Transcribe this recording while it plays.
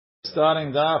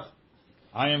starting Daf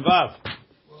Ayin Vav.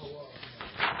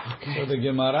 So the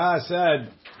Gemara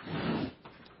said,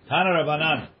 Tana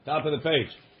Rabbanan, top of the page.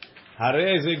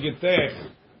 Harei ze gitech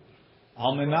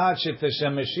al menat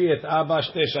sheteshameshi et abba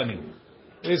shte shanim.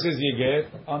 This is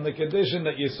Yiget on the condition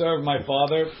that you serve my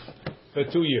father for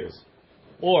 2 years.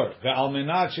 Or ve'al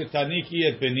menat shetaniki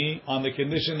et beni, on the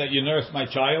condition that you nurse my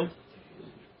child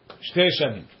shte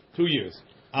shanim, 2 years.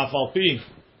 Afal pi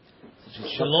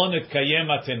shalon et kayem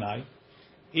atenai,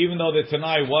 even though the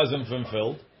tenai wasn't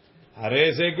fulfilled.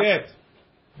 Harei ze get.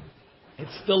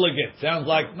 It's still a get. Sounds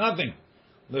like nothing.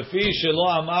 Lefi shelo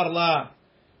amar la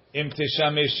im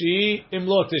teshameshi im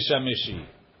lo teshameshi.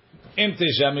 Im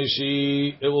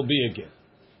teshameshi, it will be a get.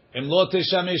 Im lo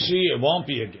teshameshi, it won't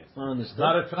be a get.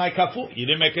 Not a tanai kaful. You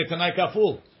didn't make a tanai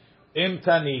kaful. Im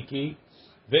taniki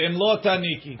ve'im lo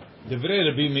taniki. Divrei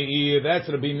Rabbi Meir. That's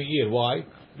Rabbi Meir. Why?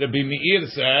 Rabbi Meir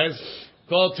says,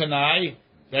 call tanai.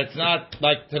 That's not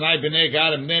like tanai b'nei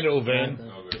Gad and b'nei Reuven.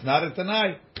 It's not a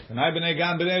tanai. Tanai b'nei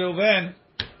Gad and b'nei Reuven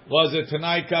was a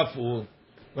tanai kaful.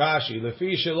 Rashi,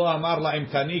 lefi shelo amar la im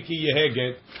taniki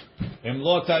yeheget, im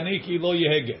lo taniki lo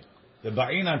yeheget. The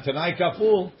ba'in on tanai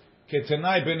kaful ke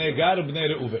tanai b'nei Gad and b'nei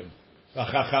Reuven. The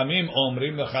chachamim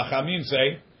omrim, the chachamim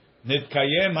say,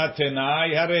 nitkayem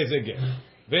ha-tanai harezeget,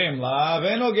 ve'im la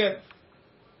ve'no get.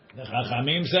 The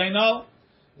chachamim say no.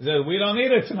 They say, we don't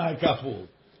need a tanai kaful.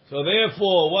 So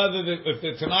therefore, if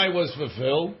the tanai was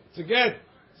fulfilled, it's a get.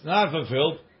 It's not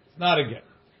fulfilled, it's not a get.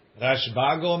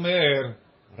 Rashbag Omer,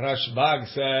 Rashbag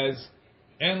says,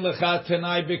 En lecha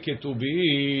tanai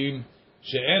beketubim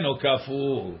she'eno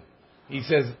kaful. He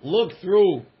says, look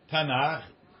through Tanakh.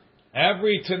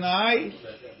 Every tanai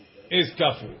is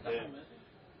kaful.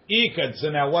 Ikad. So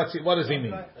now, what does he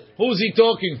mean? Who's he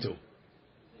talking to?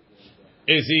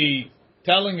 Is he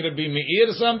telling Rabbi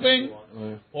Meir something?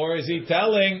 Or is he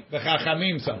telling the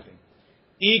Chachamim something?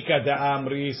 Ika da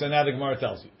Amri, so now the Gemara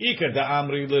tells you. Ika da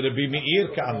Amri le Rabbi Meir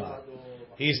ka'amar.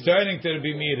 He's turning to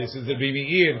Rabbi Meir. He says, Rabbi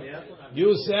Meir,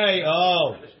 you say,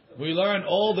 oh, we learn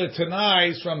all the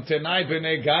Tanais from Tanai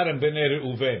b'nei Gad and b'nei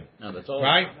Reuven. No, that's all.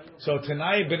 Right? So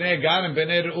Tanai b'nei Gad and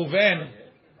b'nei Reuven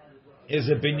is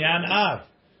a binyan av.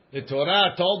 The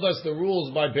Torah told us the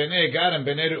rules by b'nei Gad and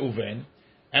b'nei Reuven,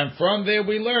 and from there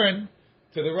we learn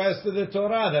to the rest of the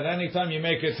Torah that anytime you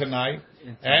make a Tanai,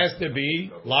 it has to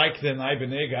be like Tanai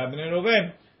b'nei Gad b'nei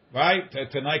Reuven, right?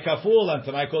 Tanai kaful and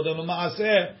Tanai kodem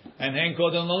l'maaseh and hen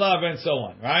kodem l'lav and so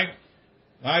on, right?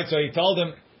 Right. So he told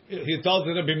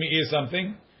Rabbi Meir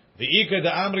something. The Ika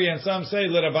da Amri, and some say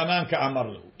l'Rabanan ka'amar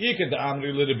lehu. Ika da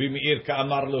Amri l'Rabbi Meir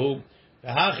ka'amar lehu. The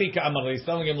hachi ka'amar lehu. He's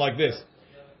telling him like this: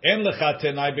 En lecha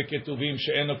Tanai beketuvim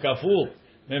she'eno kaful.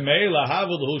 Memeila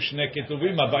havu lehu shnei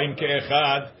ketuvim abayim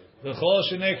ke'echad. V'chol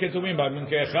shnei ketuvim abayim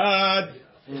ke'echad.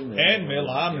 En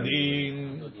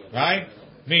melamdin. Right?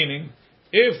 Meaning,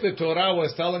 if the Torah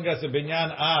was telling us a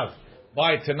binyan av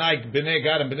by Tanai b'nei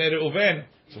Gad and b'nei Reuven,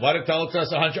 so why did it tell us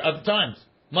 100 other times?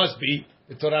 Must be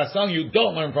the Torah is telling you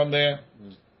don't learn from there.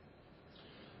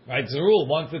 Right? It's a rule.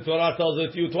 Once the Torah tells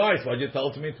it to you twice, why did you tell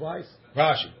it to me twice?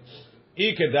 Rashi.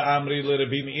 Ike da amri le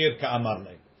Rabbi Meir ka'amar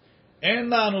le. En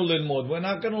lanu lilmod. We're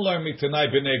not going to learn me Tanai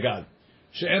b'nei Gad.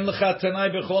 She'en lecha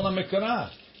Tanai b'chol ha'mekara.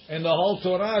 In the whole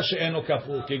Torah she'enu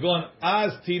kaful. Kigon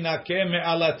az tinake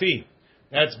me'alati.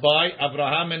 That's by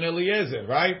Abraham and Eliezer,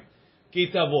 right?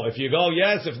 Kitavo. If you go,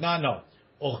 yes. If not, no.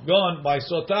 Ochgon by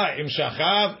Sotah, im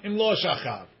shachav, im lo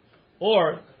shachav.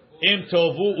 Or, im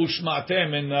tovu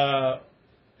ushmatem in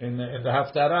the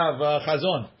Haftarah of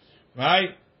Chazon. Right?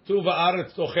 Tu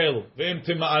va'aretz tochelu. Ve'im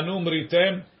tima'anu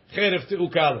mritem, cheref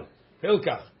te'ukalu.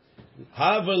 Hilkach.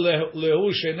 Hava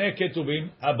lehu shene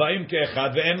ketubim, habaim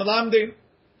ke'echad, ve'em lamdim.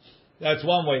 That's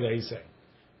one way that he's saying.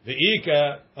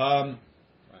 Ve'ika,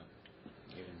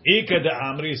 Ika da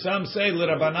Amri, some say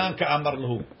l'Rabanan ka'amar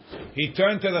lehu. He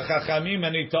turned to the Chachamim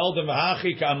and he told them,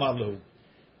 Hachi ka'amar lehu.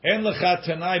 En lecha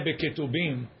Tanai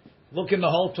beketubim. Look in the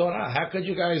whole Torah. How could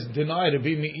you guys deny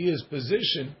Rabbi Meir's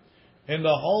position in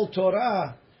the whole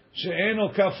Torah? She'eno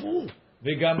kaful.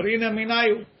 V'gamrina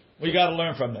minayu. We got to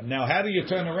learn from them. Now, how do you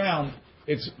turn around?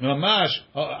 It's mamash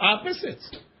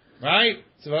opposites, right?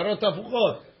 Svarot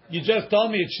afuchot. You just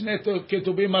told me it's shnei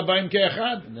ketubim abayim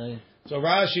ke'echad. So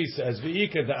Rashi says,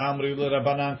 "V'ika da'amri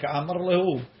l'Rabanan ka'amar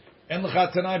lehu, en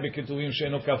lecha Tanai beketuvim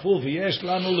she'eno kaful, v'yesh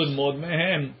lanu l'lmod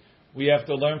mehem." We have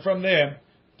to learn from them.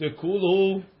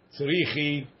 Tekulhu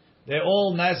tzrichi, they're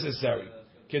all necessary.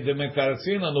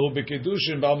 Kedemetartzin lanu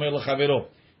bekedushin ba'omer l'chavero.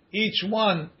 Each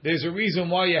one, there's a reason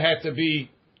why you had to be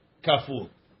kaful.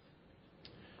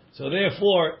 So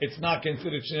therefore, it's not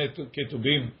considered shnei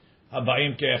ketubim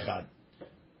habayim ke'echad.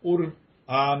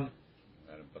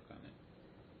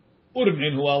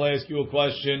 Urmin, who I'll ask you a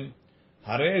question.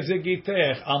 Hare ze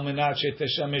gitech al menat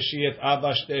sheteshameshi et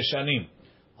aba shte shanim.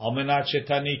 Al menat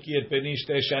shetaniki et beni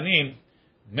shte shanim.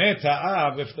 Meta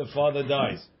av if the father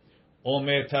dies. Or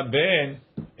meta ben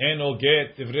eno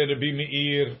get divrei Rabbi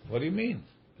Meir. What do you mean?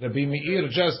 Rabbi Meir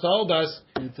just told us,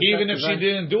 even if she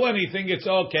didn't do anything, it's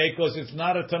okay because it's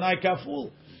not a Tanai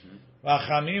Kaful.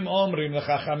 Chachamim omrim, the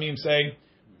Chachamim say,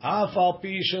 Afal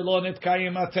pi shelo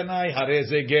nitkayim atanai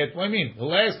hareze get. What do you mean? The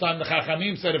last time the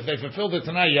Chachamim said if they fulfill the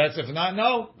Tanai, yes. If not,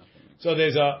 no. So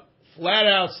there's a flat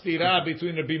out stira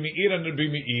between Rabbi Meir and Rabbi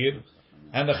Meir,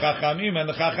 and the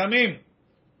Chachamim.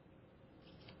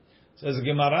 Says the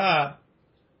Gemara.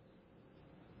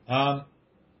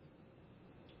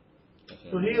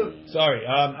 Sorry.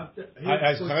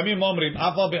 Chachamim omrim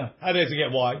afal pi hareze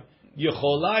get. Why?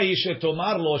 Yechola ishe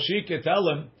tomar lo she can tell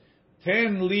him,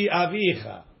 ten li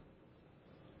avicha.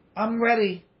 I'm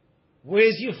ready.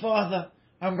 Where's your father?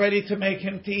 I'm ready to make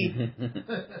him tea.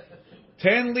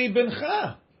 Ten li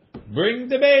bencha. Bring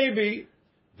the baby.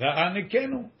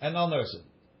 V'anikenu. And I'll nurse him.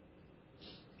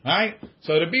 Right?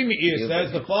 So Rabbi Meir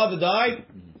says the father died.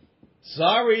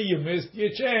 Sorry, you missed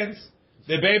your chance.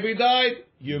 The baby died.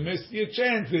 You missed your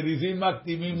chance. And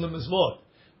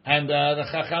the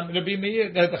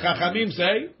Chachamim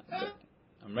say,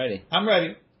 I'm ready. I'm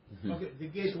ready. Okay, the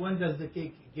gate, when does the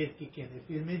gate kick in? If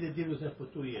he made a deal with her for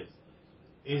 2 years,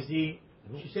 is he,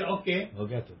 she said, okay. We'll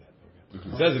get to that.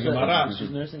 Says the Gemara. She's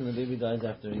nursing, the baby dies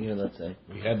after a year, let's say.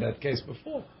 We had that case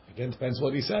before. Again, depends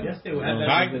what he said. Yes, they will have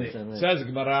right? that. Says the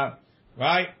Gemara,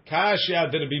 right? Kasha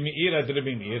did be Meir, did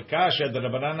be Meir. Kasha did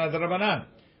Rabbanan, did Rabbanan.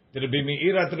 Did be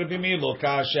Meir, did be Meir. Lo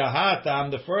Kasha Hatam,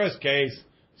 the first case,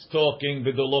 is talking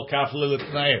with the lo kafle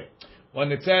l'tnair.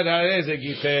 When it said,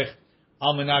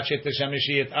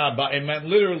 it meant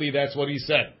literally that's what he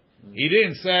said. He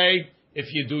didn't say,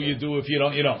 if you do, you do. If you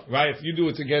don't, you don't. Right? If you do,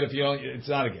 it's a get. If you don't, it's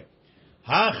not a get.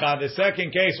 Hacha, the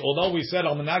second case, although we said,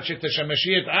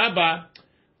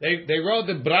 they wrote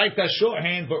the Braita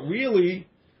shorthand, but really,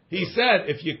 he said,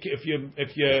 if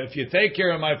you take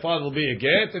care of my father, it'll be a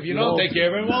get. If you don't take care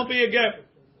of him, it won't be a get.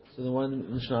 So the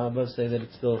one Mishnah Abba say that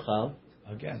it's still chal?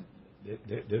 Again,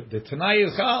 the Tanai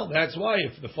is chal. That's why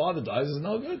if the father dies, it's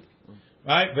no good.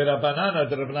 Right? V'Rabbanan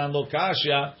Rabbanan lo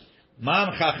kashya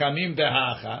man chachamim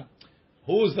dehacha.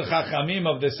 Who's the chachamim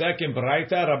of the second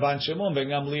Braita? Rabban Shimon ben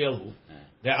Gamliel.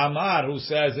 The Amar who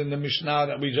says in the Mishnah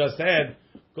that we just had,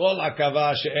 Kol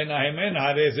akava she'ena hemen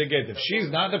harei ze get. If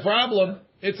she's not the problem,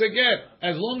 it's a get.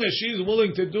 As long as she's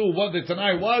willing to do what the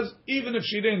Tanai was, even if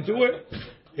she didn't do it,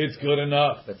 it's good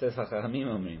enough. But says chachamim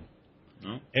omrim.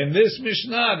 No? In this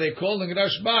Mishnah, they calling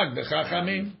Rashbag the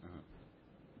chachamim.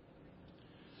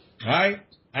 Right?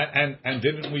 And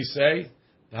didn't we say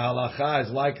the halacha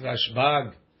is like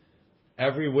Rashbag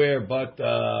everywhere but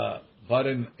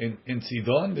in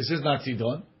Sidon? This is not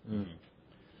Sidon.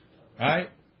 Right?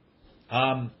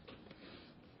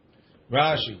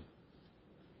 Rashi.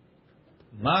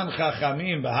 Man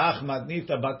chachamim b'hach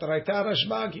madnita batraita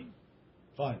Rashbagi.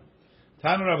 Fine.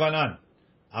 Tan Rabbanan.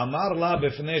 Amar la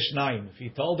b'fnei shnayim. If he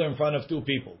told her in front of two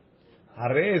people,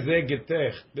 Harei ze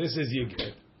getech. This is your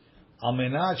get.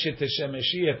 Amenat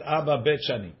sheteshemeshi et Abba bet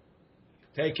shanim.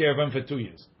 Take care of him for 2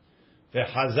 years.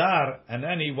 V'chazar, and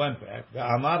then he went back.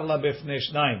 V'amar la b'fnei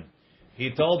shnayim.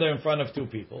 He told her in front of two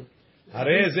people.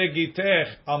 Harei ze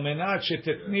getech amenat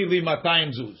shetetni li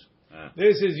 200 zuz.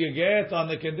 This is your get on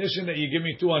the condition that you give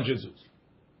me 200 zuz.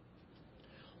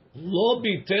 Lo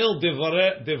bitel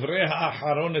divrei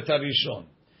ha'acharon et harishon.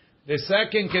 The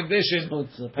second condition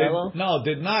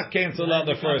did not cancel out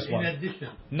the first one. In addition.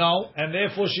 No, and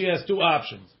therefore she has two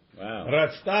options. Wow.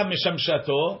 Ratzta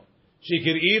mishamshato. She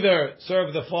could either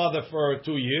serve the father for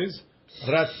 2 years.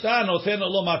 Ratzta noten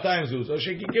lo 200 zuz. Or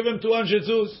she could give him 200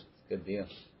 zuz. Good deal.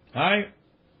 Right?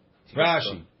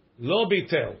 Rashi. Lo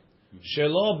bitel.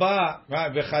 Shelo ba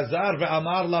v'chazar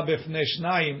ve'amar la b'fnei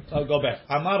shnayim. I'll go back.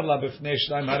 Amar la b'fnei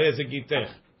shnayim harei ze gitech.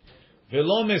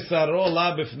 Ve'lo misaro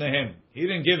la b'fnehem. He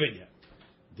didn't give it yet.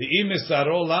 The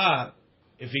imisaro la,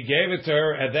 if he gave it to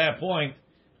her at that point,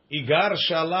 igar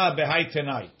shala behai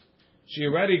tonight. She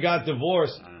already got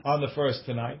divorced on the first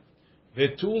tonight.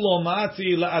 Ve'tulo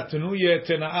mati la atnuye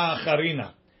tena'a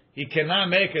acharina. He cannot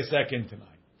make a second tonight.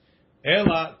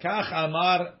 Ela kach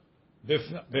amar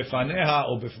befaneha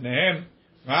or befnehem,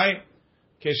 right?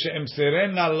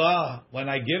 Keshe'emserenna la, when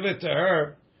I give it to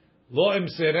her, lo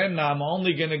emserenna, I'm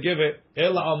only going to give it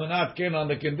ela almanat ken on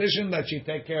the condition that she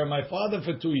take care of my father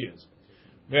for 2 years.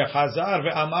 Ve'chazar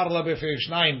ve'amar la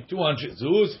befeishnayim 200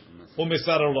 zuz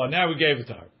u'misar lo. Now we gave it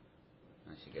to her.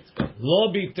 She gets paid.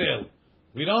 Lo bitel.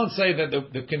 We don't say that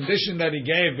the condition that he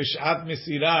gave b'shat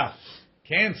misirah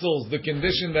cancels the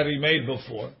condition that he made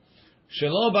before.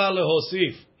 Shelo ba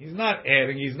lehosif. He's not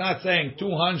adding. He's not saying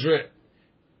 200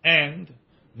 and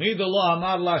midolo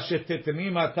amar la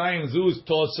shetetni 200 zuz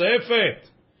tosefet.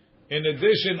 In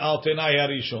addition, al tenai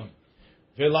harishon.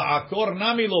 Vela akor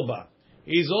nami loba.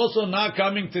 He's also not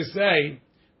coming to say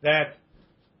that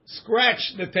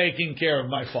scratch the taking care of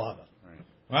my father.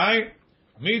 Right?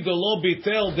 Midolo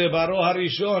bitel debaro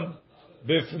harishon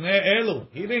bifne elu.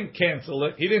 He didn't cancel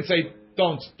it. He didn't say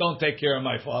don't take care of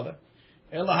my father.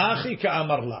 Elahachi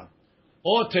ka'amar la.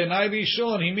 Or tenai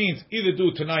rishon, he means either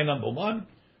do tenai number 1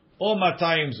 or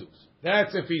 200 zuz.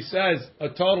 That's if he says a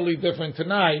totally different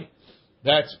tenai.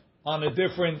 That's on a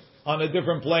different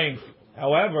playing field.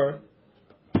 However,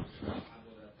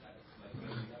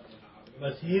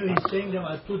 but here he's saying them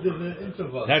at 2 different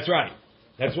intervals. That's right.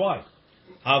 That's why.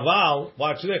 Aval,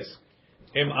 watch this.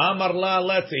 Im amar la,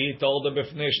 let's say he told him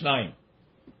b'fnei shnayim.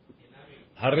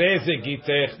 Hareze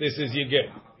gitech, this is yigeh.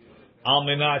 Al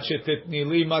menat shetetni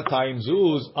li 200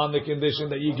 zuz, on the condition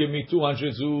that you give me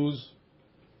 200 zuz.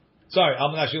 Sorry, al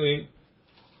menat sheli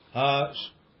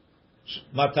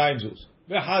 200 zuz.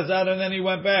 V'chazar, and then he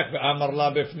went back. V'amar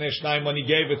la b'fnei shnayim, when he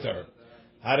gave it to her.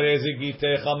 Hareze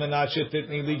gitech al menat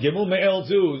shetetni li gimul me'el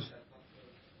zuz.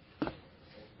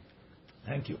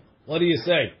 Thank you. What do you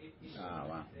say?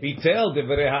 Bitel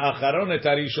divrei ha'acharon et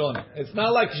harishon. It's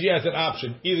not like she has an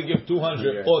option. Either give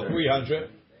 200 or 300.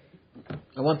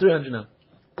 I want 300 now.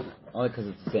 Only because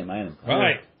it's the same item.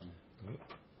 Right.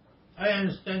 I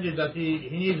understand it that he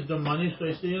needs the money, so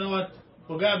he said, you know what?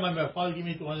 Forget about my father, give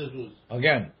me 200 zuz.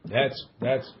 Again, that's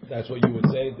what you would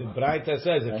say. The Braita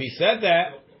says if he said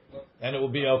that, then it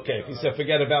would be okay. If he said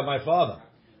forget about my father,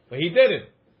 but he didn't.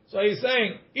 So he's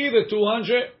saying either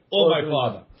 200 or my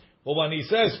father. But when he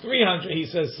says 300, he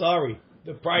says sorry,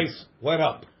 the price went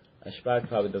up. Ashbag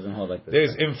probably doesn't hold like this.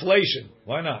 There's inflation.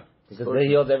 Why not? Because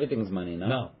he holds everything's money, no?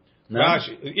 No. No?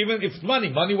 Rashi, even if it's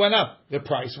money went up. The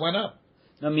price went up.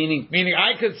 No, meaning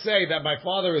I could say that my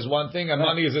father is one thing and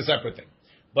money is a separate thing.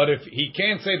 But if he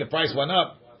can't say the price went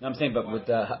up, no, I'm saying, but with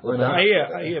I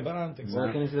hear, but I don't think so.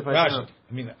 Why can't he say the price went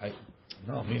up?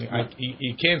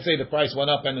 He can't say the price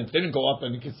went up and it didn't go up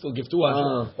and he can still give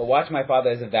 200. But watch my father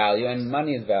as a value and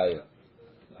money is value.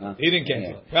 No. He didn't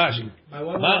cancel. Rashi. My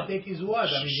one will take his word.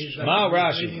 I mean, he's like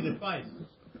Rashi. raising the price.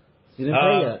 He didn't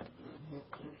pay yet.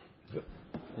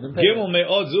 Gimel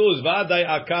me'od zuz v'adai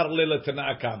akar le'letana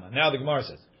akama. Now the Gemara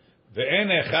says, ve'en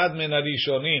echad min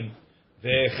harishonim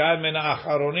ve'echad min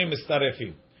ha'acharonim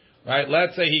mistarefim. Right?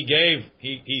 Let's say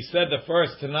he said the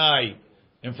first Tanai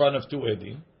in front of 2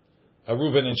 edim,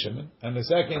 Reuben and Shimon, and the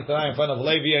second Tanai in front of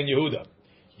Levi and Yehuda.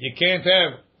 You can't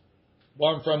have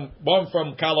one from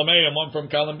column A and one from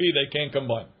column B. They can't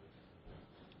combine.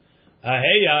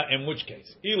 Aheya, in which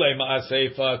case, Ilay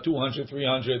ma'aseifa 200,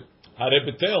 300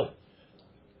 harebetel.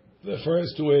 The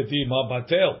first 2 edim are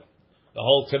batel. The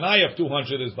whole Tanai of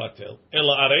 200 is batel.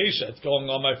 Ela areisha, it's going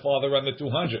on my father and the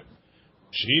 200.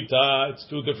 Shita, it's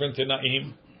 2 different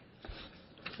Tanaim.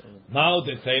 Mao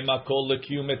detema kol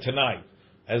lekiyume Tanai.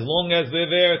 As long as they're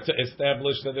there to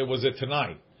establish that there was a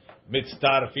Tanai.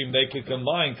 Mitztarfim, they could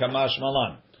combine Kamash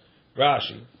Malan.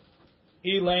 Rashi.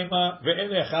 Ilema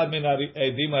ve'en echad min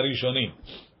edim harishonim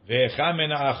ve'echad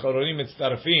min ha'acharonim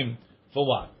mitztarfim. For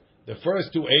what? The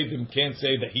first 2 edim can't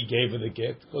say that he gave her the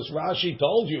gift because Rashi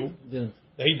told you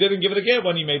that he didn't give her the gift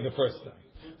when he made the first time.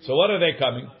 So what are they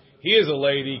coming? Here's a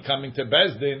lady coming to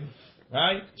Bezdin,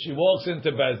 right? She walks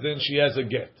into Bezdin, she has a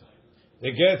get.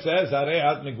 The get says,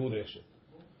 Harehat Megureshet.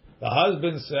 The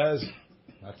husband says,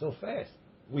 not so fast.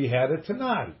 We had it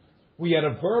tonight. We had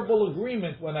a verbal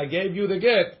agreement when I gave you the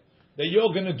get that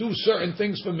you're going to do certain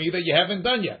things for me that you haven't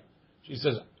done yet. She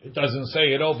says, it doesn't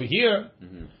say it over here.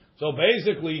 Mm-hmm. So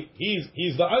basically,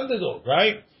 he's the underdog,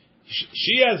 right?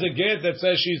 She has a get that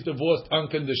says she's divorced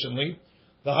unconditionally.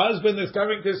 The husband is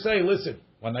coming to say, listen,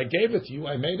 when I gave it to you,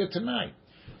 I made it tonight.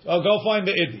 So I'll go find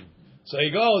the Idim. So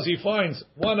he goes, he finds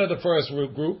one of the first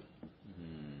group,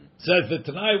 says that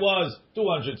tonight was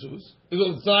 200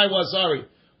 zuz. Tonight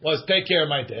was take care of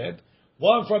my dad.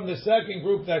 One from the second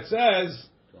group that says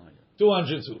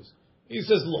 200 zuz. He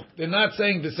says, look, they're not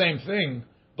saying the same thing,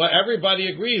 but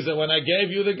everybody agrees that when I gave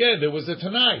you the get, there was a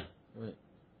tonight. Right.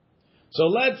 So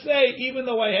let's say, even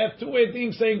though I have 2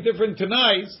 Edim saying different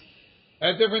tonights,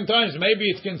 at different times,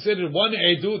 maybe it's considered one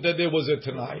edut that there was a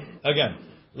tanai. Again,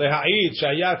 leha'id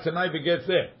shayat tanai begets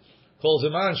there. Kol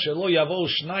zeman shelo yavo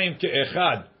shnayim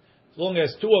ke'echad. As long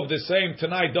as 2 of the same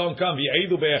tanai don't come,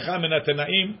 v'ya'idu be'echad min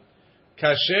ha'tanaim,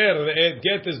 kasher, the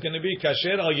get is going to be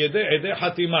kasher al yedeh edeh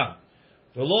hatima.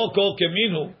 V'lo kol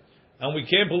keminu, and we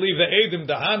can't believe the edim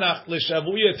dahanach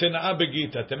l'shavuya tena'a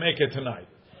begita, to make a tanai.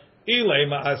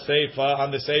 Ilema aseifa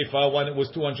on the seifa when it was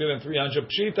 200 and 300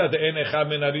 pshita the enecha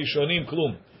min arishonim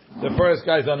klum. The first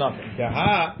guys are nothing.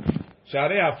 Daha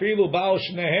sharei afilu ba'al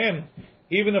shnehem.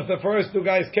 Even if the first two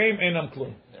guys came, enam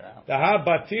klum. Daha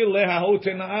batil lehahu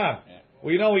tena'ah.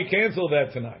 We know he canceled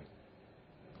that tonight.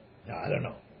 Now, I don't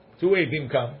know. Two Eidim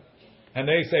come, and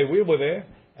they say, we were there,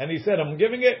 and he said, I'm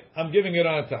giving it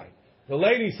on a time. The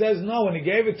lady says, no, when he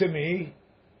gave it to me,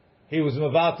 he was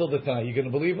mevatel the time. You going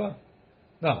to believe her?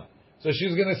 No. So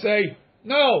she's going to say,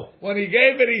 no, when he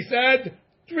gave it, he said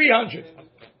 300.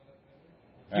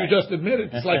 Right. You just admit it.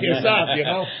 It's like Yesaf, you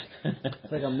know?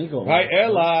 It's like amigo. Right?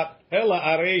 Ella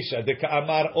areisha, de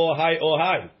ka'amar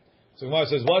ohai. So Gemara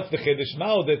says, what's the chiddush?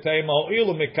 Ma'o de teima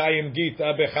ho'ilu mekayim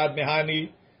gita bechad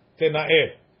mehani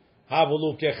tena'eh.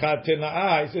 Havulu kechad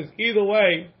tena'ah. He says, either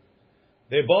way,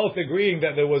 they're both agreeing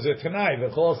that there was a tenai.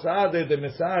 V'chol sa'adeh de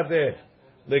mesa'adeh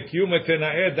lekiyum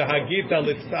tena'eh de hagita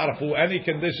litztarfu. Any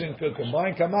condition could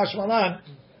combine. Kamash malan,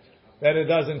 that it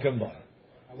doesn't combine.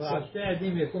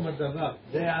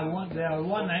 They are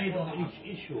one aid on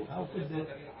each issue. How could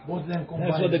both of them combine?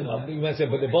 That's what they say,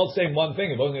 but they're both saying one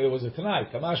thing. If only there was a Tanai.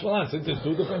 Kamash Malan, since it's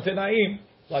two different Tanaim,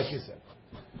 like you said.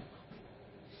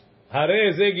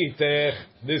 Hare zegitech,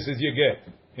 this is your get.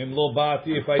 Im lo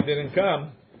bati, if I didn't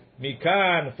come,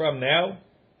 mikan, from now,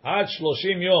 ad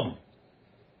shloshim yom,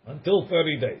 until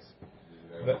 30 days.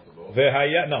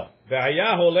 Vehaya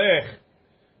holech,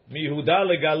 mihuda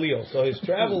legalil. So his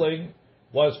traveling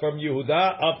was from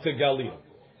Yehuda up to Galil.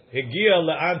 Hegia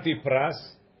le'antipras.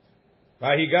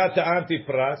 Right, he got to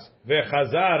Antipras.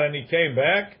 Vechazar, and he came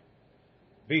back.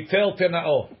 Vitel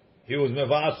tena'o. He was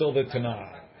mevatel the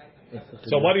tena'ah.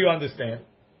 So what do you understand?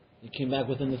 He came back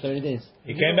within the 30 days.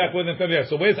 He came back within 30 days.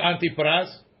 So where's Antipras?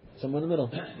 Somewhere in the middle.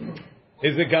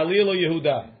 Is it Galil or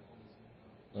Yehuda?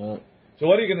 So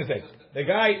what are you going to say? The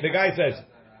guy says,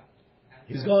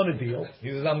 he's going to deal.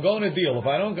 He says, I'm going to deal. If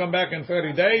I don't come back in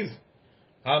 30 days,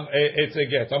 it's a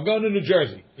get. I'm going to New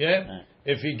Jersey. Yeah?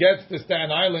 If he gets to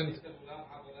Staten Island,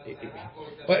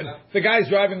 but the guy's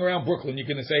driving around Brooklyn, you're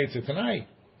going to say it's a Tanai.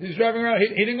 He's driving around. He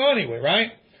didn't go anywhere,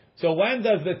 right? So when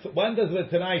does the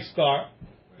Tanai start?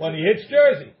 When he hits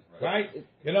Jersey, right?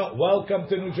 You know, welcome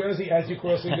to New Jersey as you're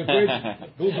crossing the bridge.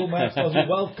 Google Maps tells you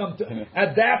welcome to.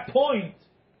 At that point,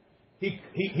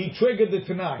 he triggered the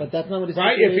Tanai. But that's not what he's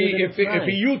right. If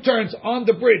he U-turns on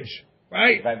the bridge,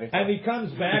 right, and he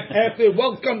comes back after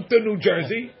welcome to New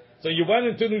Jersey. So you went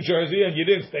into New Jersey and you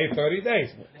didn't stay 30 days.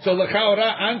 So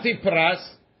l'chaora antipras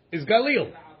is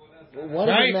Galil. What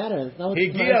does it matter? It's not what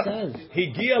the Gemara says.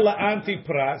 Higia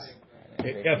la'antipras.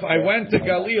 If I went to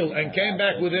Galil and came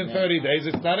back within 30 days,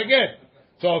 it's not a get.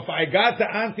 So if I got to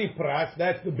Antipras,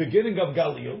 that's the beginning of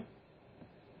Galil,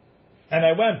 and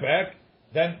I went back,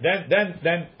 then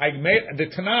I made the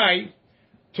Tanai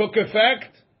took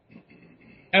effect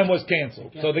and was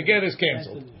cancelled. So the get is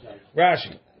cancelled.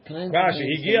 Rashi,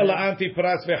 Higia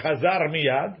la'antipras vechazar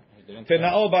miyad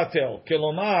tenao batel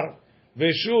kelomar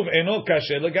veshuv eno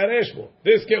kashe legaresh bo.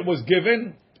 This get was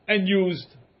given and used.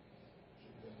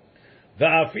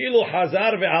 Va'afilu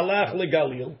hazar ve'alach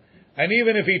legalil, and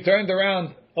even if he turned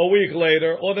around a week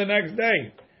later or the next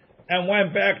day and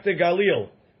went back to Galil,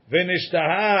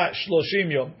 v'nishtaha shloshim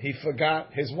yom, he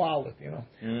forgot his wallet,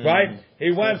 right?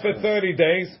 He went for 30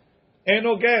 days,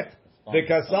 eno get. The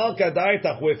kasal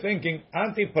kadaitach, we're thinking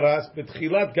antipras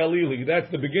betchilat Galili. That's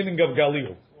the beginning of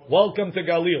Galil. Welcome to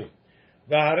Galil.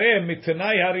 V'hareh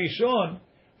mitnai harishon,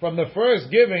 from the first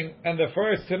giving and the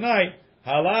first tonight.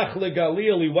 Halach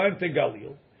legalil, he went to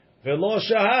Galil. Velo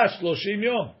shahash shloshim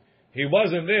yom, he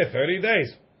wasn't there 30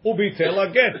 days.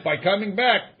 Ubitel get, by coming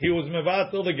back, he was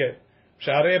mevatel the get.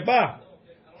 Sharei ba,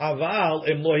 aval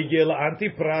im lo higia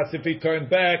antipras, if he turned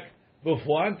back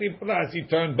before antipras, he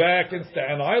turned back in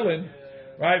Staten Island,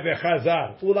 right?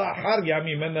 Vechazar ulachar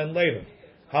yamim, and then later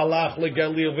halach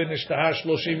legalil v'nishtaha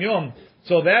shloshim yom.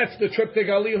 So that's the trip to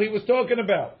Galil he was talking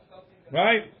about.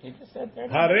 Right?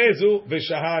 Harezu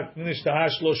v'shahat nishtaha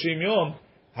shloshim yom.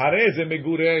 Hareze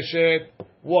megureshet.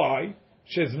 Why?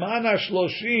 Shezman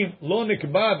ha-shloshim lo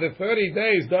nikba. The 30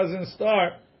 days doesn't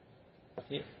start.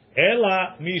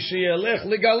 Ela mishiyelech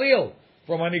legalil.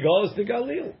 From when he goes to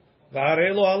Galil.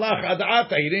 V'harelo halach ad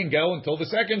ata. He didn't go until the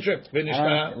second trip. We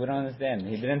don't understand.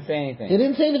 He didn't say anything. He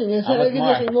didn't say anything. He said,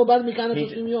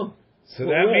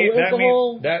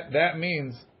 so that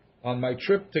means on my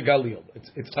trip to Galil.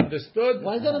 It's understood.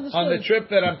 Why is that understood? On the trip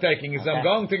that I'm taking, I'm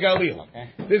going to Galil. Okay.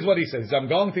 This is what he says. I'm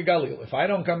going to Galil. If I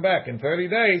don't come back in 30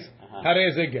 days, how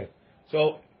does it get?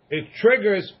 So it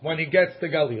triggers when he gets to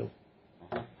Galil.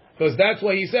 Because that's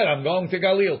what he said. I'm going to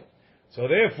Galil. So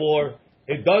therefore,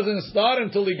 it doesn't start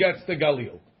until he gets to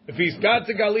Galil. If he's got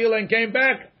to Galil and came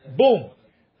back, boom.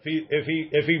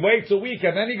 If he waits a week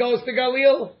and then he goes to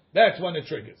Galil, that's when it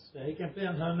triggers. So he can play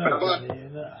on her nerves.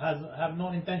 He have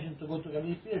no intention to go to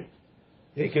Galil period.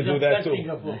 He can do that too.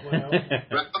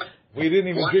 Rabbi, We didn't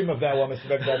even dream of that one, Mr.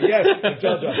 Baghdadi. Yes,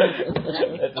 Jojo.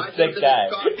 That's a sick guy.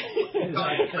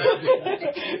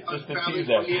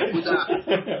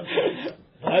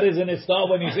 How doesn't it start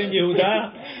when he's in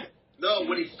Yehuda? No,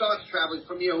 when he starts traveling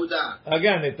from Yehuda.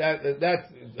 Again,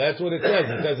 that's what it says.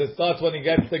 It says it starts when he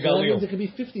gets to So that means Galil. it could be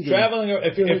 50 days. Traveling,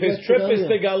 if his trip is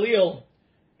to Galil,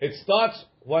 it starts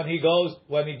when he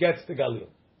gets to Galil.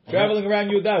 Traveling around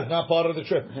Yehuda is not part of the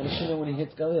trip. How does he know when he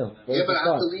hits Galil? Yeah, but I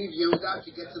have to leave Yehuda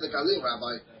to get to the Galil,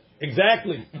 Rabbi.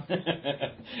 Exactly.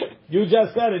 You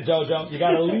just said it, Jojo. You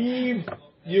got to leave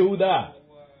Yehuda.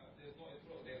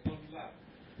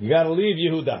 You got to leave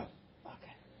Yehuda.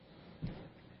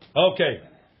 Okay.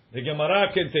 The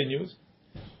Gemara continues.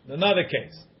 Another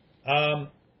case.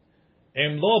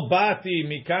 Em lo bati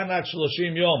mikanat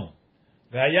 30 yom.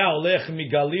 V'haya olech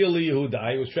miGalil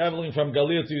liYehuda. He was traveling from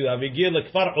Galil to Yehuda. V'gir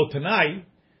lekfar Otnai.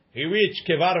 He reached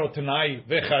Kevar Otnai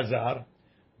v'chazar.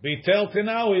 Bitel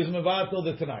Tanau is mevatel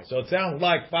the Tanai. So it sounds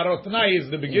like Kfar Otnai is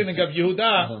the beginning of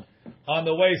Yehuda on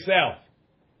the way south.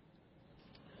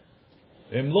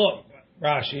 Em lo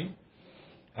Rashi.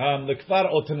 The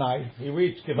Kfar Otnai, he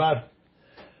reached Kevar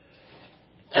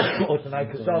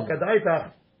Otnai, Kesal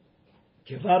Kadaita,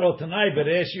 Kevar Otnai,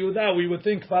 Beresh Yehuda, we would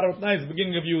think Kfar Otnai is the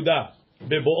beginning of Yehuda.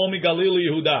 Bebo'omi Galil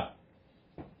Yehuda.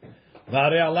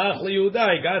 Vare alach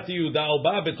Yehuda, he got to Yehuda,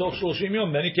 Oba betoch 30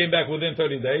 yom, then he came back within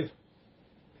 30 days.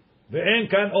 Ve'en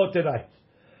kan Otnai.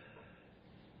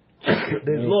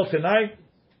 There's lo tonight,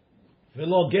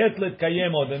 ve'lo get let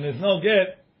kayemod, and there's no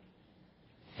get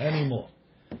anymore.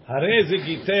 Harei ze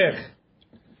gitech.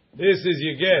 This is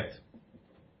your get.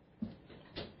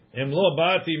 Em lo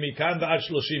bati mikan v'ad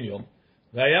 30 yom.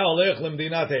 V'haya olech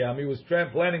lemdinat hayam. He was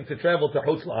planning to travel to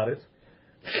Chutz La'aretz.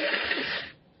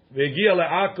 V'egia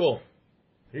le'Akko.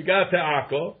 He got to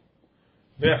Akko.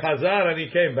 V'chazar, and he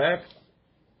came back.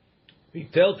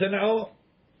 Bitel tenao.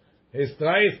 His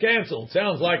try is cancelled.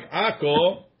 Sounds like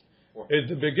Akko is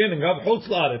the beginning of Chutz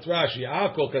La'aretz. Rashi.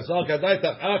 Akko, kasal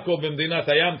kadaitach. Akko b'mdinat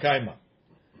hayam kaima.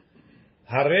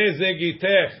 Harei ze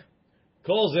gitech,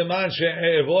 kol zeman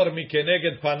she'evor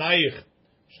mikeneged panayich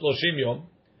 30 yom.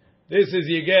 This is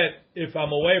you get if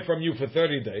I'm away from you for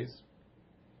 30 days.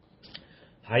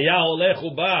 Haya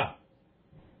holechu ba.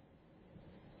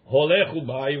 Holechu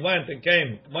ba. He went and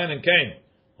came.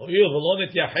 Ho'il v'lo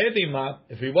nityahed ima.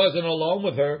 If he wasn't alone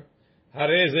with her,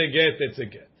 harei ze get, it's a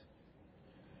get.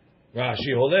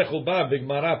 Rashi, holechu ba,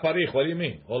 b'gmara parich. What do you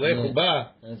mean? Holechu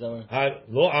ba.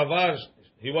 Lo avar.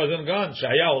 He wasn't gone.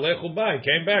 Shaya olechu ba. He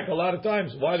came back a lot of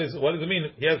times. What does it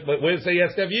mean? Where does it say he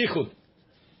has to have yichud?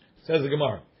 Says the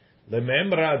Gemara.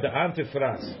 Lememra the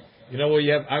antifras. You know where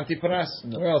you have antipras?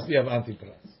 No. Where else do you have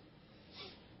antipras?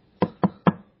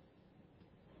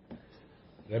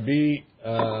 Rabbi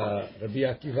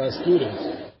Akiva's students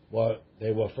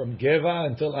they were from Geva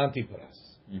until Antipras.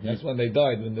 Mm-hmm. That's when they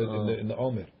died in the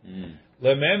Omer.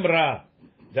 Lememra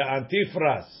the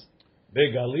antifras.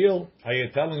 Be Galil, are you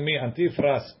telling me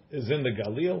Antifras is in the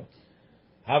Galil?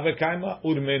 Havekaima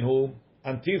urmenhu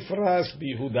Antifras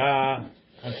bihuda.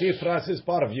 Antifras is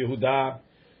part of Yehuda.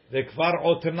 The Kfar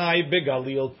Otnai be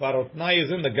Galil. Kfar Otnai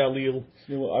is in the Galil.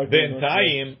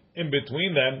 Bentayim in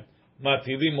between them.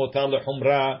 Matilim otar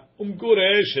lechumra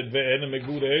gureshet ve'en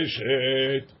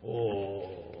megureshet. Oh.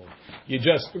 You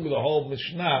just threw the whole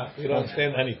Mishnah. You don't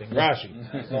understand anything. Rashi.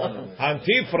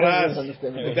 Antifras,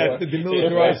 that's the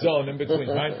demilitarized zone in between,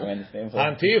 right?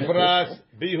 Antifras,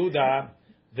 Bihuda,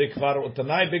 the Kfar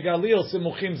Utanai Begalil,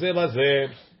 Simuchim Ze Lazeh,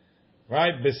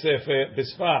 right?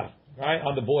 Besfar, right?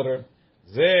 On the border.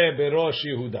 Ze Berosh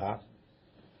Yehuda.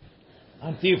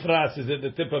 Antifras is at the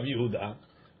tip of Yehuda.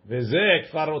 Veze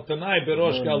Kfar Utanai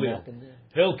Berosh Galil.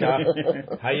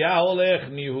 Hilka, Haya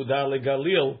Olech Mi Yehuda Le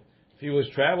Galil. He was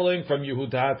traveling from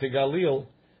Yehuda to Galil,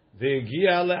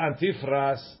 ve'egia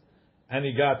le'antifras, and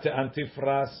he got to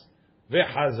Antifras,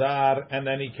 ve'chazar, and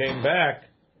then he came back.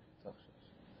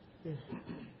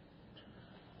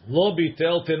 Lo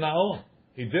bitel tenao,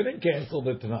 he didn't cancel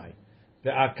the tenai.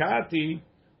 Ve'akati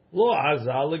lo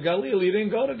azal leGalil, he didn't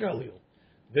go to Galil.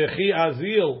 Ve'chi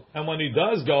azil, and when he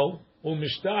does go,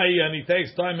 umishtai, and he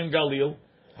takes time in Galil,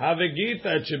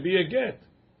 havegita, it should be a get.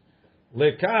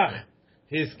 Lekach.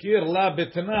 His kir la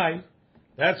betanai.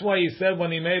 That's why he said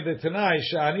when he made the tanai,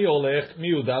 Shani olech mi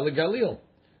Yehuda le Galil.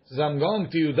 Says I'm going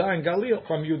to Yehuda and Galil,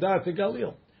 from Yehuda to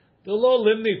Galil. The lo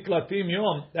limni tlatim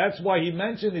yom. That's why he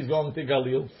mentioned he's going to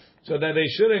Galil, so that they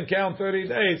shouldn't count 30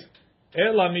 days.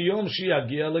 Ela mi yom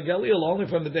shiagia le Galil, only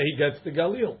from the day he gets to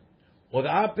Galil. Or the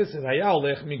opposite,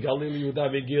 Hayalech mi Galil Yehuda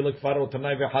v'gil lekfar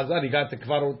Otanai v'chazar. He got to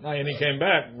Kfar Otanai and he came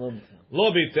back.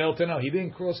 Lo bitel tena. He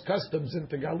didn't cross customs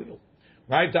into Galil.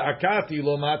 Right? The Akati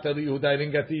lo mata li Yehuda. He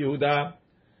didn't get to Yehuda.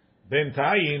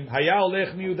 Bentayim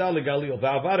Hayalech mi Yehuda leGalil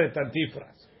v'avar et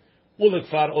Antifras.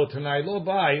 Ulekfar Otanai lo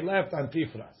ba. He left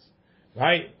Antifras.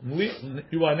 Right?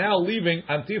 You are now leaving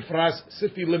Antifras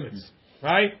city limits.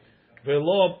 Right?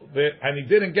 And he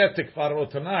didn't get to Kfar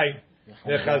Otanai.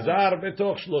 The Chazar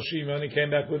betoch shloshim, and he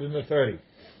came back within the 30.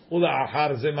 Ula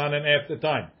achar zeman, and after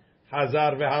time.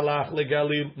 Chazar vehalach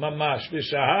legalil mamash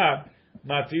v'shahab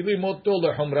matili moto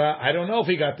lechumra. I don't know if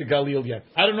he got to Galil yet.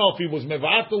 I don't know if he was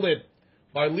mevatel it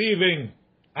by leaving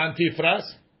Antifras,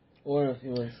 or if he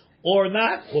was, or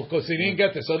not, because he didn't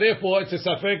get it. So therefore, it's a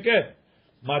safek get.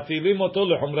 Matili moto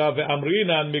lechumra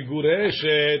ve'amrina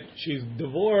megureshet. She's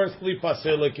divorced li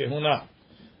pasel lekehuna.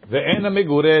 Ve'ena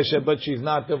megureshet, but she's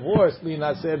not divorced. Li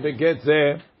naseh beget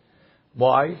zeh.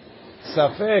 Why?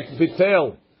 Safek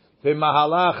bitel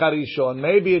v'mahalach harishon.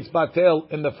 Maybe it's batel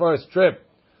in the first trip.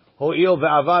 Ho'il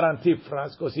ve'avar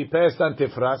Antifras, because he passed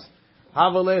Antifras.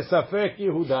 Havale safek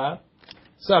Yehuda,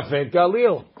 safek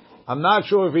Galil. I'm not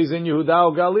sure if he's in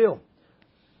Yehuda or Galil.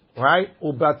 Right?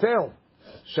 Ubatel.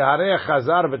 Shahareh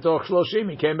chazar b'toch shloshim.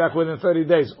 He came back within 30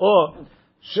 days. Or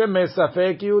shemeh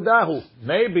safek Yehudahu.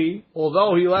 Maybe,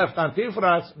 although he left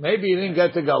Antifras, maybe he didn't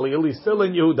get to Galil. He's still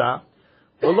in Yehuda.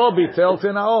 V'lo bitel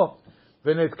tina'o.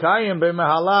 V'nitkayim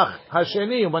b'mehalach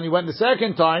hasheni. When he went the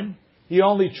second time, he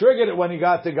only triggered it when he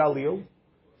got to Galil,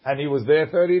 and he was there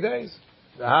 30 days.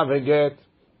 Haveget.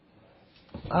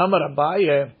 Amar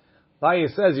Abaye. Abaye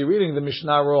says you're reading the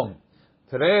Mishnah wrong.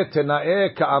 Tere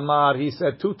tena'eh ka'amar. He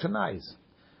said 2 tenais.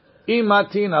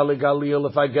 Imatina leGalil.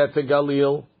 If I get to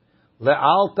Galil,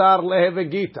 le'altar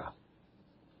lehevegita.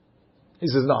 He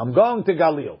says no. I'm going to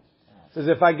Galil. He says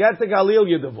if I get to Galil,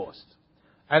 you're divorced.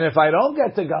 And if I don't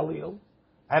get to Galil,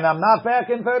 and I'm not back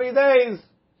in 30 days,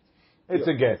 it's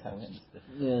a get.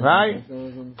 Right?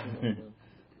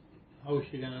 How is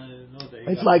she gonna know that?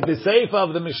 It's like the Seif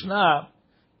of the Mishnah.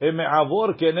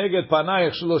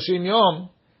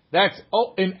 That's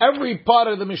in every part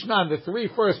of the Mishnah, the 3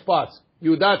 first parts.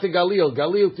 Yehuda to Galil,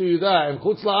 Galil to Yehuda, and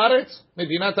Chutz La'aretz,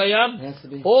 Medinat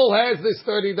Hayam, all has this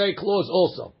 30-day clause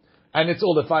also. And it's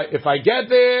all, if I get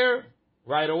there,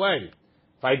 right away.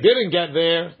 If I didn't get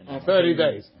there, 30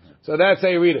 days. So that's how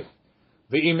you read it.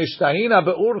 If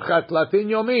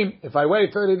I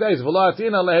wait 30 days,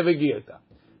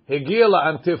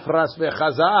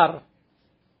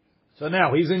 so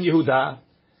now he's in Yehuda.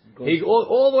 He goes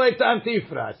all the way to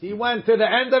Antifras. He went to the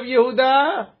end of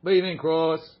Yehuda, but he didn't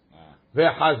cross.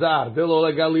 Ve'chazar, v'lo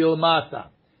leGalil mata.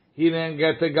 He didn't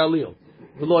get to Galil.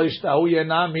 V'lo ishtahu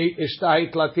yenami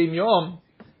ishtahit latin yom.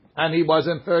 And he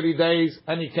wasn't 30 days,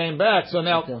 and he came back. So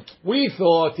now, we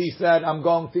thought he said, I'm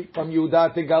going from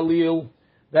Yehuda to Galil,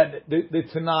 that the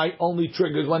Tanai only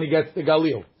triggers when he gets to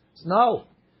Galil. No.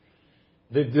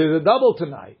 The double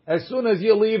Tanai. As soon as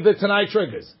you leave, the Tanai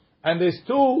triggers. And there's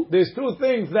two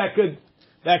things that could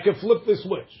flip the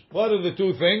switch. What are the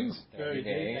 2 things? 30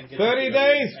 days. 30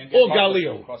 days or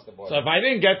Galil. So if I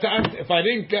didn't get if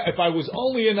I was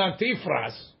only in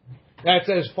Antifras, that's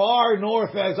as far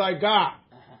north as I got,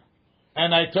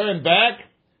 and I turned back,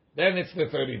 then it's the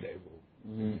 30-day rule.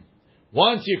 Mm-hmm.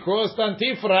 Once you crossed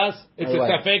Antifras, it's a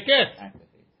tafeket.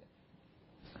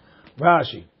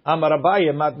 Rashi. Amar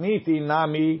Abaye matniti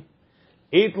nami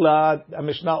itla. The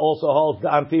Mishnah also holds the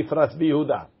Antifras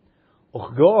bihuda.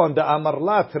 Uchgon the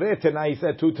Amarla tretena. He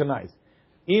said 2 tenais.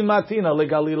 Imatina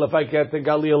leGalil. If I get to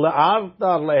Galil, le'artar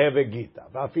lehevegita.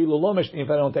 Va'afilu lo mishtin. If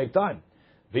I don't take time.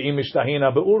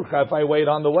 Ve'imishtahina be'urcha. If I wait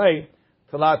on the way.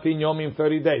 Talatin yomim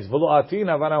 30 days. V'lo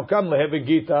atina v'anam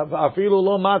lehevegita. Va'afilu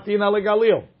lo matina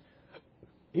leGalil.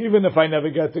 Even if I never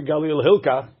get to Galil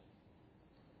Hilka,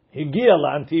 Higia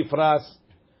Antifras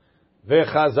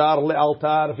ve'chazar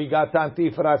le'altar. If he got to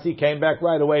Antifras, he came back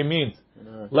right away. Means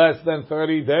less than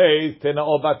 30 days. Tina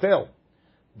obatel.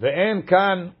 Ve'en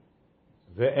kan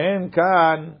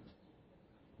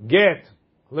get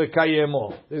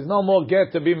lekayemo. There's no more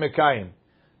get to be mekayim.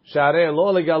 Share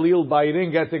lo leGalil. By he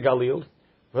didn't get to Galil.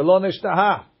 Ve'lo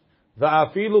nishtaha.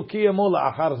 Ve'afilu kiyemo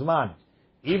la'achar zman.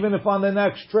 Even if on the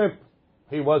next trip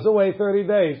he was away 30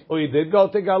 days, or he did go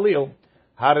to Galil,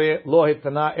 hare lo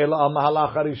hitana ela al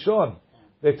mahalach harishon.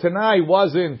 The Tanai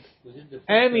wasn't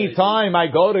any time I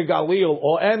go to Galil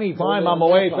or any time I'm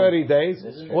away 30 days.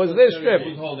 Was this trip?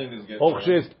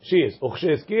 She is.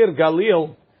 Uchsheskir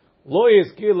Galil lo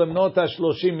yeskir lemnota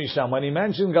shloshim misham. When he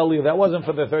mentioned Galil, that wasn't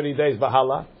for the 30 days.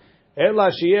 Bahala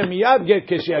ela shiyeh miyad get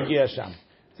kishiagia sham.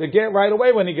 To get right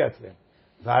away when he gets there.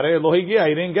 Hare lo higia.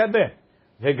 He didn't get there.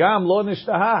 Vegam lo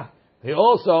nishtaha. he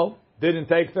also didn't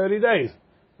take 30 days.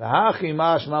 V'hachi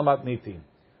mashma matnitin.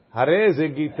 Harei ze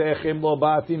gitechem lo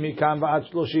ba'ati mikan v'ad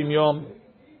 30 yom.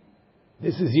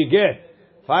 This is Yiget.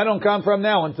 If I don't come from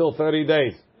now until 30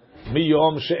 days,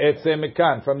 miyom she'etze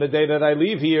mikan, from the day that I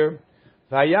leave here,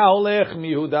 v'haya holech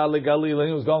mi Yehuda leGalil, and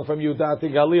he was going from Yehuda to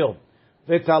Galil.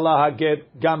 V'tala haget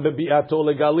gam bebi'ato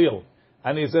leGalil.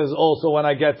 And he says also when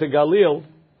I get to Galil,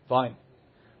 fine.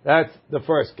 That's the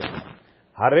first case.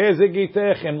 Harei ze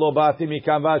gitechem lo ba'ati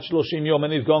mikan v'ad 30 yom,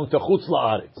 and he's going to chutz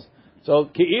la'aretz. So,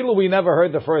 ki'ilu, we never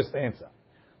heard the first answer.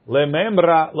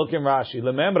 Lemembra, look in Rashi.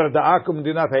 Lemembra da'akum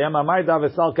dinat hayam amayda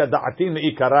v'salka da'atin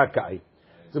le'ikarakai.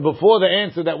 So before the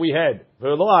answer that we had,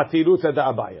 v'lo atirutza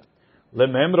da'abaya.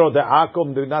 Lemembra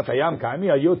da'akum dinat hayam kaimi.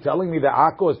 Are you telling me that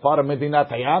Akko is part of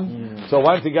Medinat Hayam? So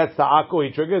once he gets to Akko,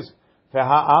 he triggers.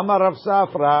 V'ha'amar Rav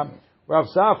Safra. Rav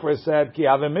Safra said, ki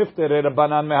ave miftere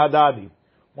Rabbanan mehadadi.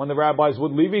 When the rabbis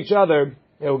would leave each other,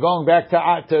 they were going back to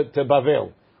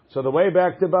Bavel. So the way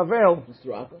back to Bavel,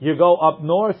 you go up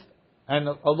north and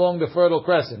along the Fertile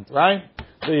Crescent, right?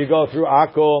 So you go through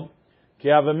Akko,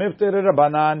 ki ave miftere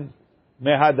Rabbanan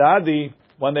mehadadi.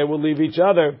 When they would leave each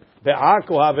other, the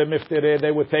Akko have miftere,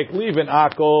 they would take leave in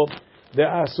Akko. The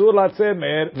asur latzeh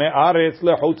me'aretz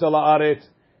lechutza la'aretz.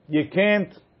 You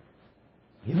can't.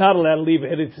 You're not allowed to leave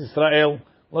Eretz Israel.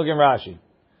 Look in Rashi.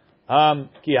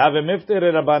 Ki have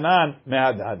miftere Rabbanan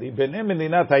mehadadi. Benim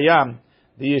medinat hayam.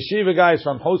 The yeshiva guys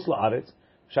from Chutz la'aretz.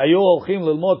 Shayu holchim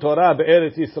lilmod Torah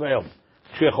be'eretz Israel.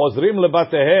 Shechozrim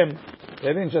lebatehem. They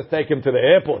didn't just take him to the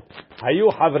airport. Hayu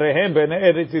havrehem b'nei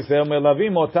Eretz Israel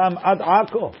melavim otam ad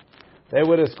Akko. They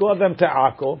would escort them to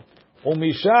Akko.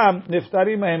 Umisham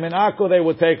niftarim mehem in Akko. They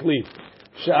would take leave.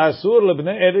 She'asur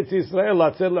lebnei Eretz Israel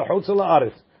latzeh lechutz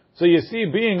la'aretz. So you see,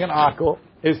 being in Akko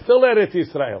is still Eretz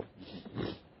Israel.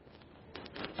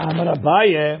 Amar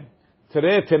Abaye,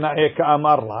 Tere Tenae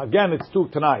Ka'amarla. Again, it's two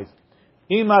Tanais.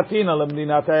 Imatina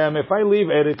lemdinat hayam. If I leave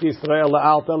Eretz Israel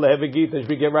la'alta lehevigita,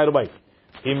 we get right away.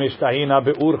 Imishtahina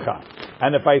be'urcha.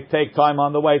 And if I take time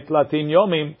on the way, tlatin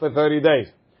yomim, for 30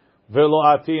 days. Velo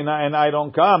atina, and I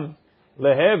don't come,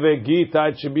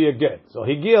 lehevigita, it should be a get. So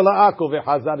he gia la'akko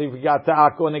v'chazar, he got to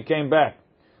Akko and he came back.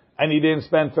 And he didn't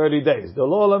spend 30 days. The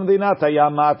law of Medinat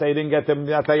Hayam Mata, he didn't get to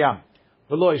Medinat Hayam.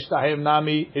 V'lo ishtahem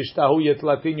nami ishtahu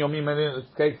yetlatin yomim, and it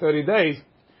take 30 days.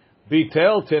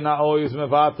 Bitel tena'o is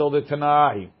mevatel the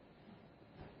tena'ai.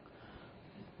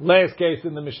 Last case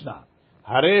in the Mishnah.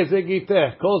 Harei ze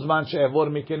giteh kol zman she'evor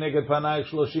mikeneged panayich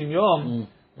 30 yom.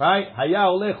 Right? Haya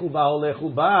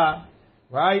olechu ba.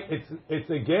 Right? It's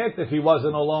a get if he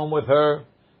wasn't alone with her.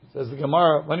 Says the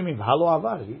Gemara, what do you mean? Halo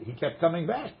avar. He kept coming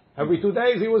back. Every 2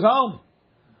 days he was home.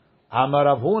 Amar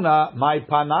Rav Huna, my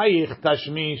panayich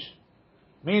tashmish.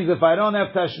 Means if I don't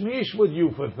have tashmish with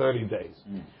you for 30 days.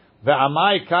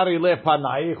 Ve'amai kari le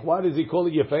panayich. Why does he call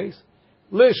it your face?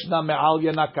 Lishna me'al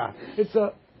yanakat. It's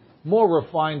a more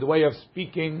refined way of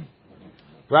speaking.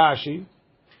 Rashi.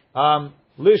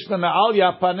 Lishna me'al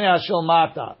yapaneh shel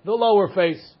mata. The lower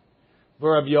face.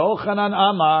 Rabbi Yochanan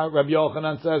Amar. Rabbi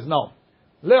Yochanan says no.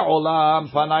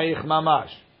 Le'olam panayich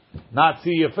mamash. Not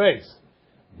see your face.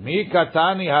 Mi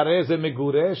katani hareze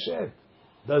megureshet.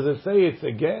 Does it say it's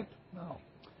a get? No.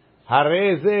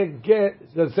 Hareze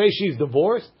get. Does it say she's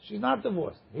divorced? She's not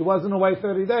divorced. He wasn't away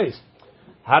 30 days.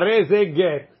 Hareze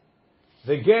get.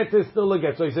 The get is still a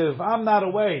get. So he says, if I'm not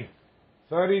away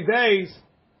 30 days,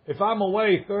 if I'm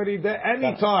away 30 days,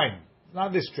 anytime,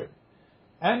 not this trip,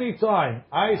 anytime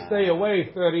I stay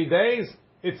away 30 days,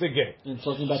 it's a get.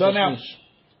 So now,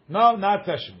 no, not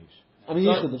tashmish. I mean,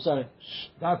 Yichud, I'm sorry.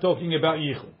 Not talking about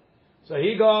Yichud. So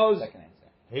he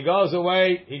goes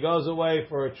away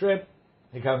for a trip,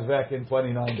 he comes back in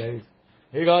 29 days.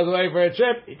 He goes away for a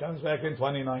trip, he comes back in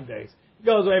 29 days. He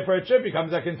goes away for a trip, he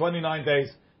comes back in 29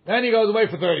 days. Then he goes away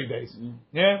for 30 days.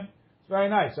 Yeah? It's very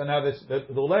nice. So now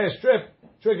the last trip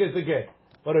triggers the get.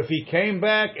 But if he came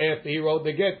back after he wrote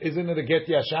the get, isn't it a get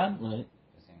yashan? Right.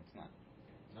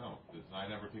 No, the Tanai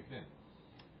never kicked in.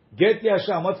 Get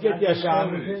yashan. What's get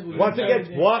yashan? What's a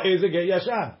get? What is a get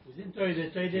yashan?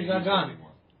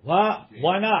 What?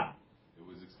 Why not? It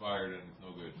was expired and it's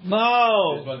no good.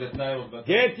 No.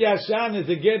 Get yashan is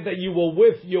a get that you were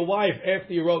with your wife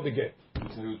after you wrote the get. Who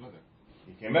said he was with her?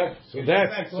 He came back.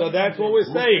 So that's what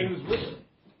we're saying.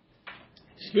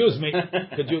 Excuse me.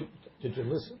 Did you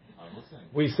listen? I'm listening.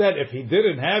 We said if he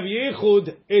didn't have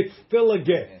yichud, it's still a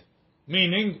get.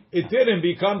 Meaning, it didn't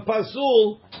become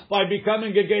pasul by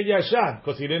becoming a get yashan,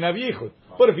 because he didn't have yichud.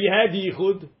 But if he had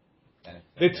yichud,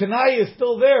 the tanai is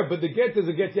still there, but the get is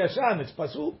a get yashan, it's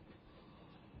pasul.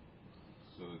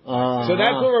 So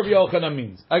that's what Rabbi Yochanan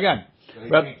means. Again. So he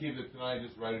can't keep the tanai,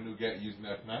 just write a new get using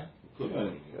that tanai?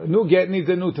 New get needs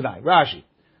a new tonight. Rashi.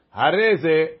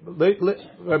 Hareze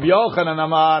Rabbi Yochanan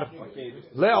Amar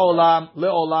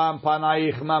leolam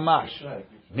panayich mamash.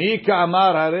 Mika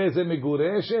Amar hareze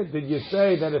migureshet. Did you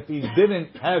say that if he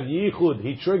didn't have yichud,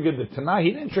 he triggered the tonight?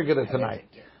 He didn't trigger the tonight.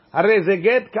 Hareze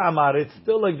get kamar. It's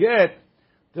still a get.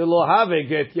 To lo have a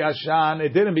get yashan.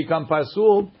 It didn't become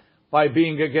pasul by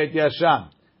being a get yashan.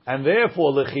 And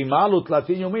therefore, lechimalu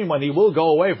tlatin yomim, when he will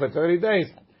go away for 30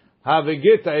 days, have a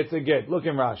gita, it's a get. Look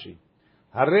in Rashi.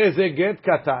 Hareze get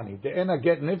katani. The ena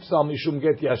get nifsal mishum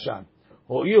get yashan.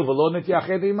 Ho'il v'lo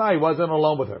nitiyached imai. He wasn't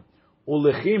alone with her.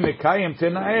 Ulechi mekayim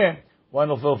tenaeh. When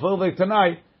he'll fulfill the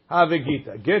tonight, have a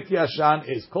gita. Get yashan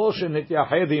is kol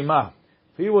shenitiyached imai.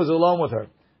 If he was alone with her,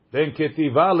 then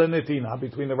ketiva lenetina,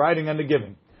 between the writing and the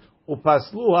giving.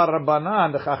 Upaslu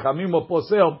harabanan, the chachamim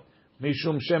oposel,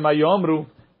 mishum shema yomru,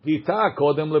 gita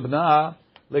kodem lebna,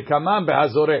 lekaman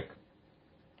behazorek.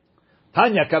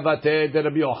 Tanya kavate de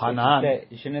Rabbi Yochanan.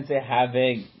 You shouldn't say have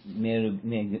a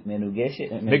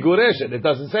menugeshet. Megureshet. It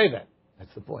doesn't say that.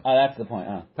 That's the point. Oh, that's the point.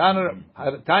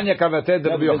 Tanya kavate de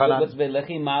Rabbi Yochanan. What's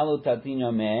lechi malu tatin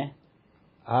yomeh?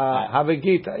 Have a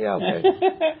gita. Yeah, okay.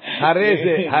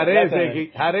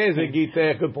 Hareze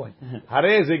gitech. Good point.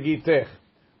 Hareze gitech.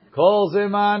 Kol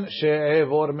zeman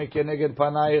she'evor mekeneged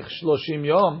panayich 30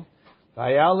 yom.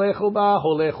 Vayalechu ba,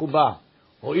 holechu ba.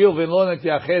 Ho'il v'lo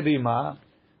netiyached ima.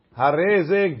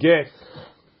 Hareze get.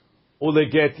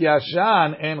 Uleget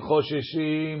yashan en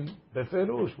chosheshim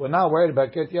beferush. We're not worried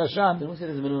about get yashan.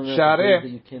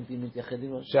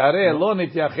 Shareh lo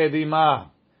nitiyached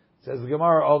ima. Says the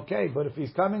Gemara, okay, but if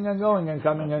he's coming and going and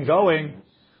coming and going,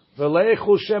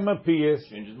 v'leichu shema piyas.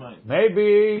 Change his mind.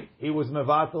 Maybe he was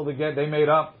mevatel the get. They made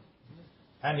up,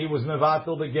 and he was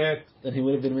mevatel the get. Then he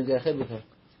would have been mizrached with her.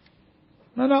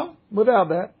 No, without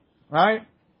that, right?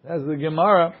 That's the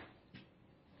Gemara.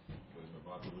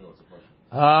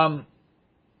 Rashi,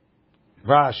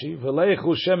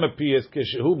 v'leichu shema piyas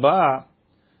keshehu ba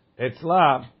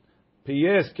etzla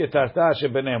piyas ketarta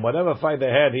shebenem. Whatever fight they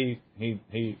had, he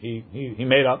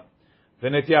made up.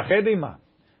 V'netiyached ima.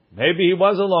 Maybe he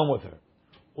was alone with her.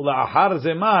 Ula'achar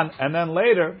zeman, and then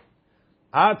later,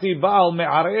 ati baal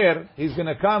me'arer, he's going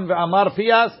to come ve'amar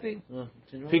piyasti.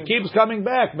 If he keeps coming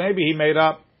back, maybe he made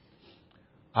up.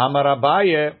 Amar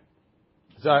Abaye,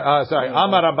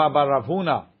 Amar Abba Rav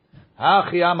Huna,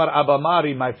 Hachi Amar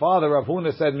Abamari, my father Rav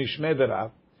Huna said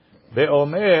Mishmederav,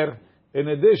 ve'omer, in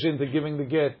addition to giving the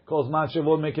get, calls man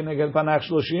shevol mekineged panach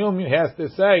 30 yom, he has to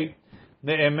say,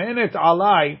 ne'emenet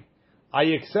alai, I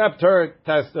accept her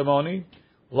testimony,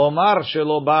 lomar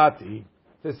shelo bati,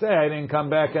 to say I didn't come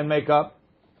back and make up.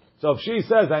 So if she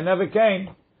says I never came,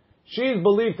 she's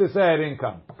believed to say I didn't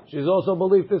come. She's also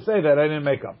believed to say that I didn't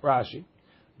make up. Rashi.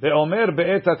 Ve'omer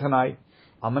be'etat hanai,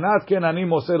 amanat ken ani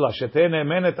mosela, sheteh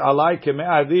ne'emenet alai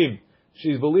keme'adim,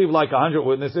 she's believed like 100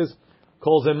 witnesses,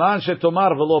 Kol zeman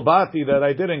shetomar v'lo bati, that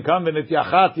I didn't come,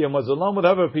 v'nitiyachati, and was alone with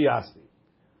her piyasti.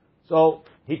 So,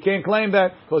 he can't claim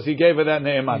that, because he gave her that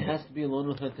ne'eman. He has to be alone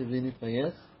with her to be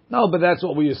nitpayas? No, but that's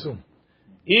what we assume.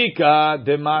 Ika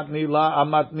dematni la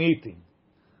amatniti.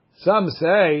 Some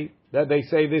say that they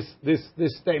say this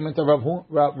statement of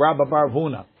Rabbi Bar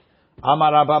Huna,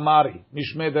 Amar Abamari,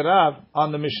 Mishmei Derav,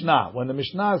 on the Mishnah. When the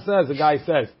Mishnah says, the guy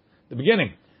says, the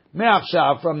beginning,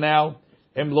 Me'achshav, from now,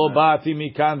 Em lo bati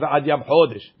mikan v'ad yab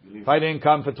chodesh. If I didn't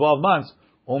come for 12 months,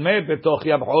 umed betoch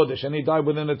yab chodesh, and he died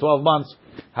within the 12 months,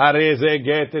 harei ze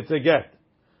get, it's a get.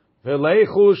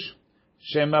 V'leichush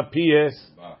shema piyes.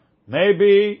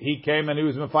 Maybe he came and he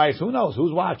was mefayis. Who knows?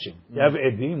 Who's watching? You have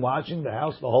Edim watching the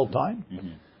house the whole time?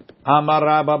 Amar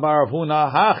Rabba Bar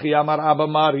Huna, hachi Amar Abba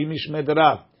Mari mishmei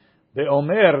derav.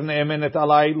 Ve'omer ne'emenet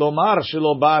alai lomar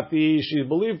shelo bati. She's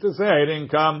believed to say, I didn't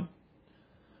come.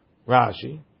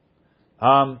 Rashi.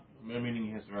 Meaning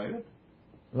he has to write it?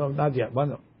 No, not yet.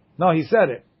 No, he said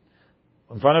it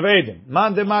in front of Aiden.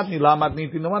 Man de matni la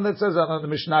matniti. The one that says on the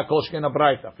Mishnah Koshken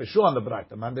Braita. For sure on the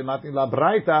Braita. Man de matni la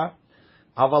Braita.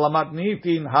 Aval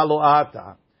matnitin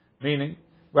haloata. Meaning,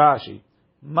 Rashi.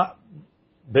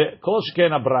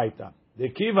 Koshken Braita. The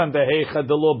kivan de heicha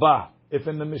de lo ba. If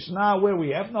in the Mishnah where we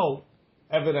have no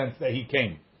evidence that he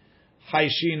came,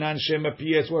 Haishinan shema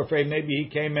piyes, we're afraid maybe he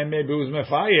came and maybe it was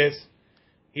mefayes.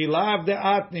 Ilav de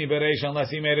atni bereish, unless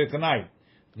he made it tonight.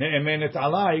 Ne'emenet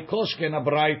alai koshken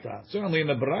abraita. Certainly in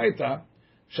the braita,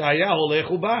 shaya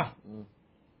holechu ba.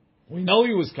 We know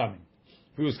he was coming.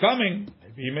 If he was coming,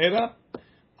 maybe he made up.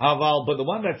 Haval, but the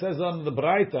one that says on the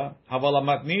braita, haval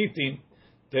amatnitin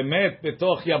temet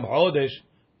betoch yab chodesh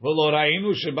v'lo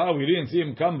ra'inu sheba. We didn't see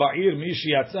him come ba'ir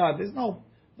mishi yatzad. There's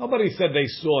nobody said they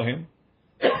saw him.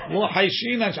 Lo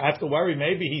haishinan. I have to worry.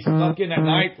 Maybe he snuck in at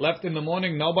night, left in the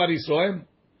morning. Nobody saw him.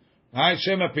 Right?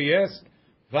 Shema P.S.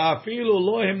 Va'afilu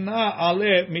lo himna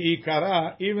ale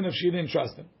mi'ikara. Even if she didn't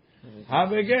trust him.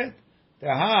 Have a get.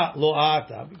 Teha lo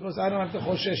ata. Because I don't have to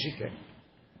choshesh she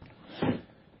came.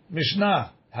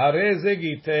 Mishnah. Hare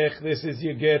zegitech. This is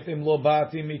you get im lo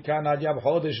bati mikan ad yab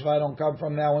chodesh. If I don't come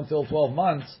from now until 12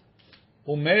 months.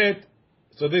 Umet.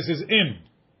 So this is im.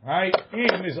 Right?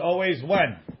 Im is always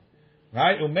when.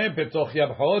 Right? Umet betoch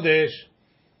yab chodesh.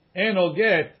 Eno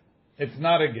get. It's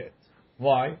not a get.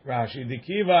 Why? Rashi.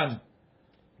 Dikivan.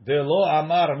 De lo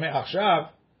amar me'achshav.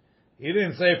 He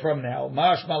didn't say from now.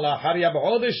 Mashma lachar yab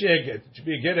chodesh yeget. It should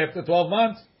be a get after 12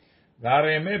 months.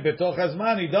 V'areme betoch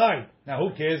hazman. He died. Now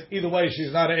who cares? Either way,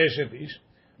 she's not a eshet ish.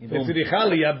 V'tzricha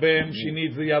liyabem. She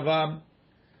needs the yavam.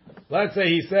 Let's say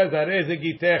he says, Hare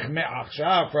zegitech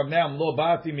me'achshav. From now, lo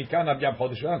bati mikan ab yab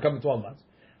chodesh. We don't come in 12 months.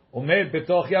 Umed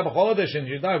betoch yab chodesh. And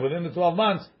she died within the 12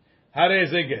 months. Hare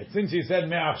zeget. Since he said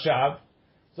me'achshav,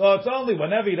 so it's only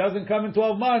whenever he doesn't come in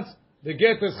 12 months, the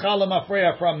get is chala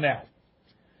mafreya from now.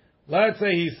 Let's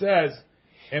say he says,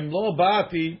 Im lo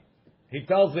bati, he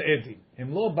tells the eti,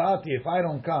 Im lo bati, if I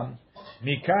don't come,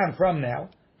 mikan from now,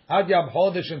 ad yab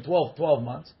chodesh in 12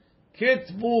 months,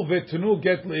 kitvu v'tnu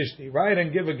get l'ishti, write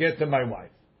and give a get to my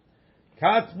wife.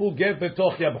 Katvu get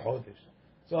betoch yab chodesh.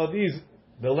 So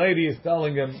the lady is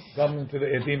telling him, coming to the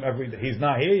etim every day, he's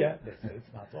not here yet. They say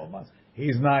it's not 12 months.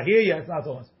 He's not here yet, it's not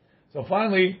 12 months. So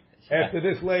finally, after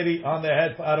this lady on their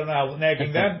head, I don't know how,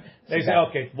 nagging them, they say,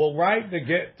 okay, we'll write the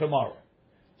get tomorrow.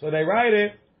 So they write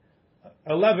it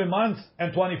 11 months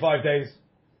and 25 days.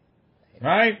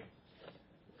 Right?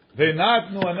 They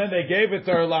not knew, and then they gave it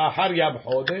to her la'achar yab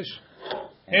chodesh.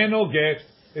 Eno get.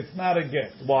 It's not a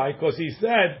get. Why? Because he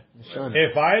said,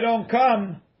 if I don't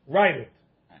come, write it.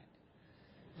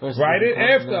 Write it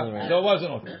after. So it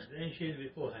wasn't okay.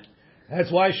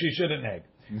 That's why she shouldn't nag.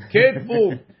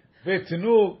 Ketvu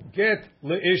v'tnu get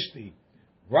le'ishti.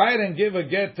 Write and give a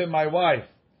get to my wife.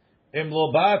 Im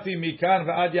lobati mikan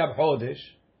v'ad yab chodesh.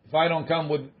 If I don't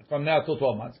come from now till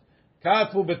 12 months.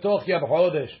 Katvu betoch yab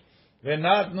chodesh.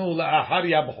 V'natnu la'achar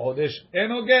yab chodesh.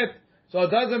 Eno get. So it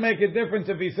doesn't make a difference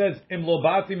if he says im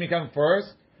lobati mikan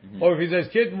first, or if he says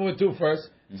kitvu with 2 first.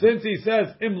 Since he says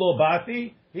im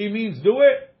lobati, he means do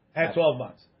it at 12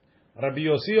 months. Rabbi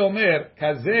Yossi Omer,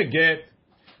 kazeh get.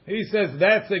 He says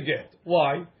that's a get.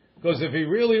 Why? Because if he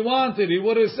really wanted, he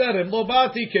would have said im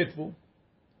lobati kitvu.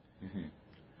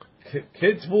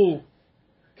 Kitvu,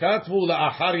 katvu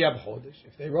la'achar yab chodesh.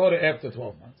 If they wrote it after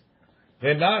 12 months.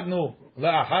 V'natnu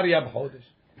la'achar yab chodesh.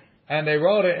 And they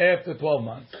wrote it after 12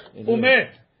 months. Umet.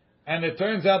 And it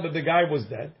turns out that the guy was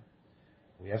dead.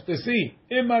 We have to see.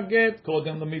 Ima get,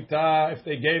 kodem l'mitah. If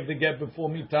they gave the get before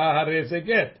mitah, hare ze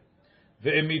get.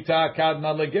 Ve'imita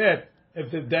kadna leget.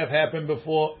 If the death happened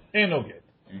before, eno get.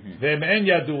 Ve'men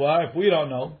yadua. If we don't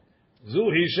know.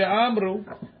 Zuhi she'amru.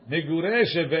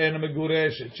 Megureshe ve'en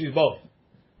megureshe. She's both.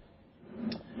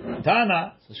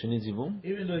 Tana. So she needs yibum?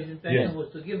 Even though his intention was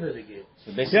to give her the gift.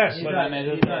 So basically, Yes. she's not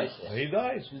married. He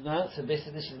died. She's not? So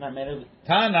basically, she's not married.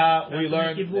 Tana, we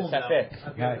learned.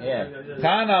 Yeah.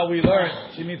 Tana, we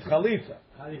learned. She needs chalitza.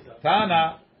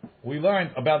 Tana, we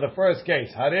learned about the first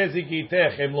case. Harezi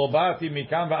gitech em lobati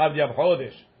mikam va'ad yab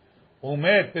chodesh.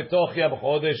 Umet betoch yab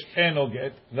chodesh eno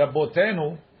get.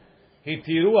 Rabotenu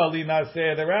hitiru ali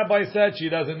naseh. The rabbi said she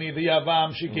doesn't need the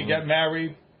yavam. She can get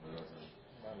married.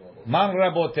 Man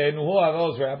rabotenu. Who are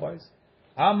those rabbis?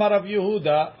 Amar Rav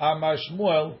Yehuda, Amar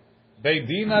Shmuel.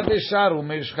 Beidina desharu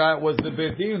mishcha was the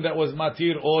bedin that was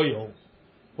matir oil.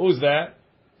 Who's that?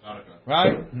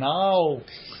 Right? No.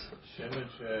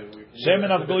 Shemen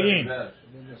of Goyim.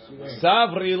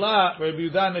 Savrila, Rabbi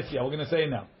Yehuda Nesia. We're going to say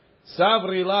now.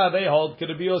 Savrila, they hold, could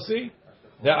it be Osi?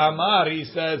 The Amar, he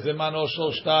says, Zimano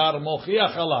shel shtar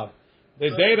mochiach alav. The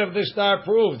date of the star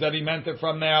proves that he meant it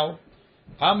from now.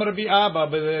 Amar Rabbi Abba,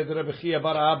 Rabbi Chia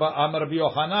bar Abba, Amar Rabbi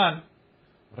Yochanan,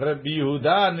 Rabbi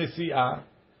Yehuda Nesia,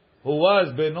 who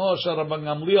was Beno shel Rabbi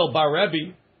Gamliel bar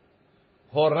Rebbe,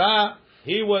 Hora,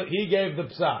 he gave the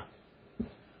psak.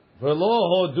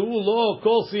 V'lo hodu lo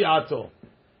kol si'ato.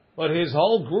 But his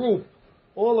whole group,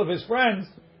 all of his friends,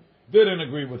 didn't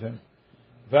agree with him.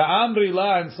 Ve'amri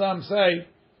la, and some say,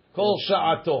 kol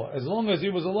sha'ato. As long as he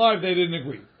was alive, they didn't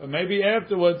agree. But maybe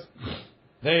afterwards,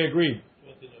 they agreed.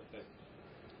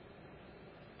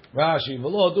 Rashi,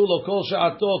 v'lo hodu lo kol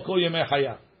sha'ato kol yemei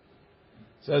chaya.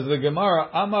 Says the Gemara,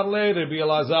 Amar le Rabbi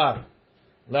Elazar.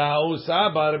 La'u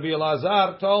Saba, Rabbi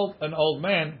Elazar told an old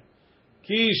man,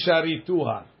 Ki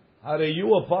sharituha. Hare, you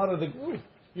were part of the group.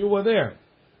 You were there.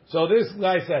 So this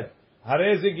guy said,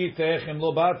 Hare zegitech im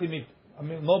lo bati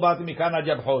mikan ad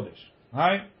yab chodesh.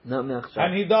 right? Not me'achshav.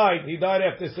 And he died. He died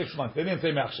after 6 months. They didn't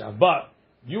say me'achshav. But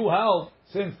you held,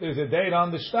 since there's a date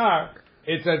on the star,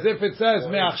 it's as if it says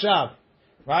me'achshav.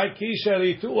 Right? Ki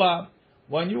sherituha,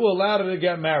 when you allowed her to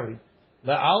get married.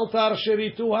 La'altar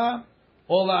sherituha,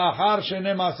 or la'achar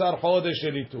shenemasar chodesh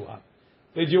sherituha.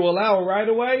 Did you allow her right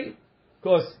away?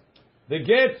 Because the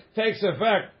get takes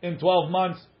effect in 12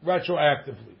 months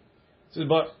retroactively. So,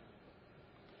 but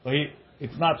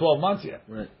it's not 12 months yet.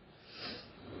 Right.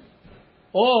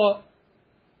 Or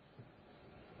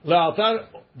la'altar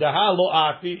daha lo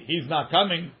ati, he's not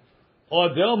coming. Or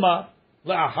dilma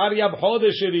la'achar yab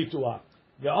chodesh sherituha.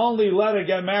 You only let her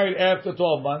get married after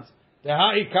 12 months.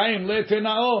 Daha ikayim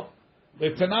le'tena'o.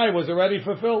 The tenai was already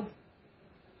fulfilled.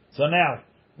 So now,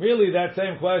 really that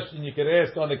same question you could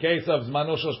ask on the case of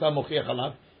zmano shoshta mochiach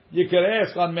alav. You could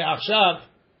ask on me'achshav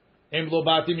im lo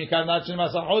bati mikan nachin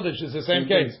masar chodesh. It's the same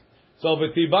case. So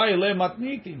v'tibai le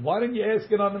matniti. Why didn't you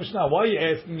ask it on the Mishnah? Why are you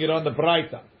asking it on the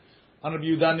Braita? On Rabbi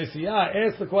Yehuda Nisiyah,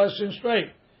 ask the question straight.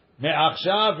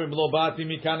 Me'achshav im lo bati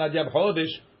mikan ad yab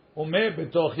chodesh ume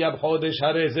betoch yab chodesh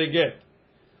harei ze get.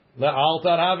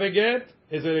 Le'altar have a get?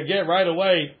 Is it a get right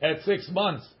away at 6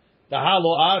 months? The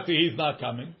halo ati, he's not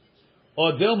coming.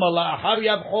 Or dilma la'achar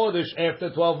yab chodesh after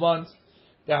 12 months.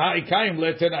 The ha'ikayim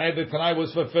le'tenai, the tenai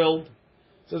was fulfilled.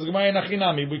 Says Gemara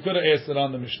Nachinami, we could have asked it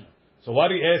on the Mishnah. So why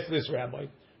do you ask this, Rabbi?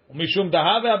 Mishum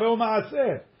dahave abeu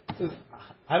ma'aseh. Says,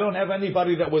 I don't have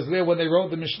anybody that was there when they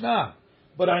wrote the Mishnah.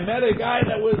 But I met a guy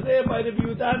that was there by the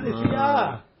Yehuda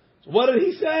Nisiyah. So what did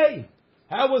he say?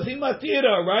 How was he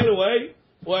matira right away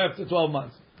or after 12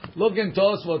 months? Look in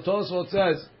Tosfot. Tosfot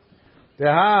says,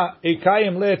 "Deha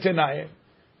ikayim le'tenayim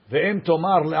ve'im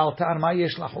tomar le'altar ma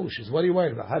yesh lachush." What are you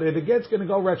worried about? How the get's going to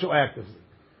go retroactively?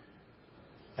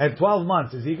 At 12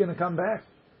 months, is he going to come back?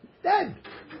 He's dead.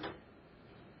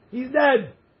 He's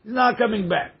dead. He's not coming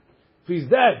back. If he's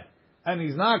dead and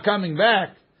he's not coming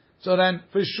back, so then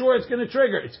for sure it's going to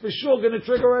trigger. It's for sure going to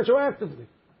trigger retroactively.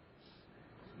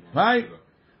 Right?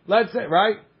 Let's say,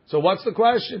 right? So what's the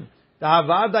question?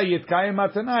 Ta'avada yitkayim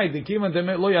atanai, dikiman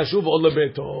demet lo yashuv ol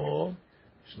lebeto.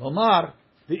 Shlomar,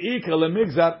 di'ika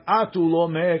lemigzar atu lo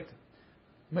met.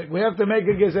 We have to make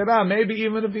a gezerah. Maybe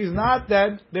even if he's not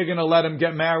dead, they're going to let him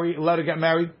get married, let her get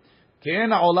married.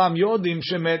 Ke'ena olam yodim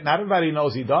shemet. Not everybody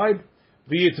knows he died.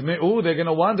 V'yitmeu, they're going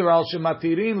to wonder al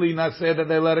shematirin li, not say that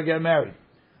they let her get married.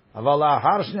 Aval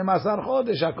la'achar 12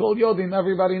 chodesh, hakol yodim,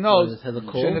 everybody knows. Does it have a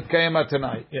call? Shenet kayim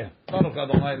atanai. Yeah. Baruch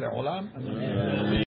Adonai le'olam.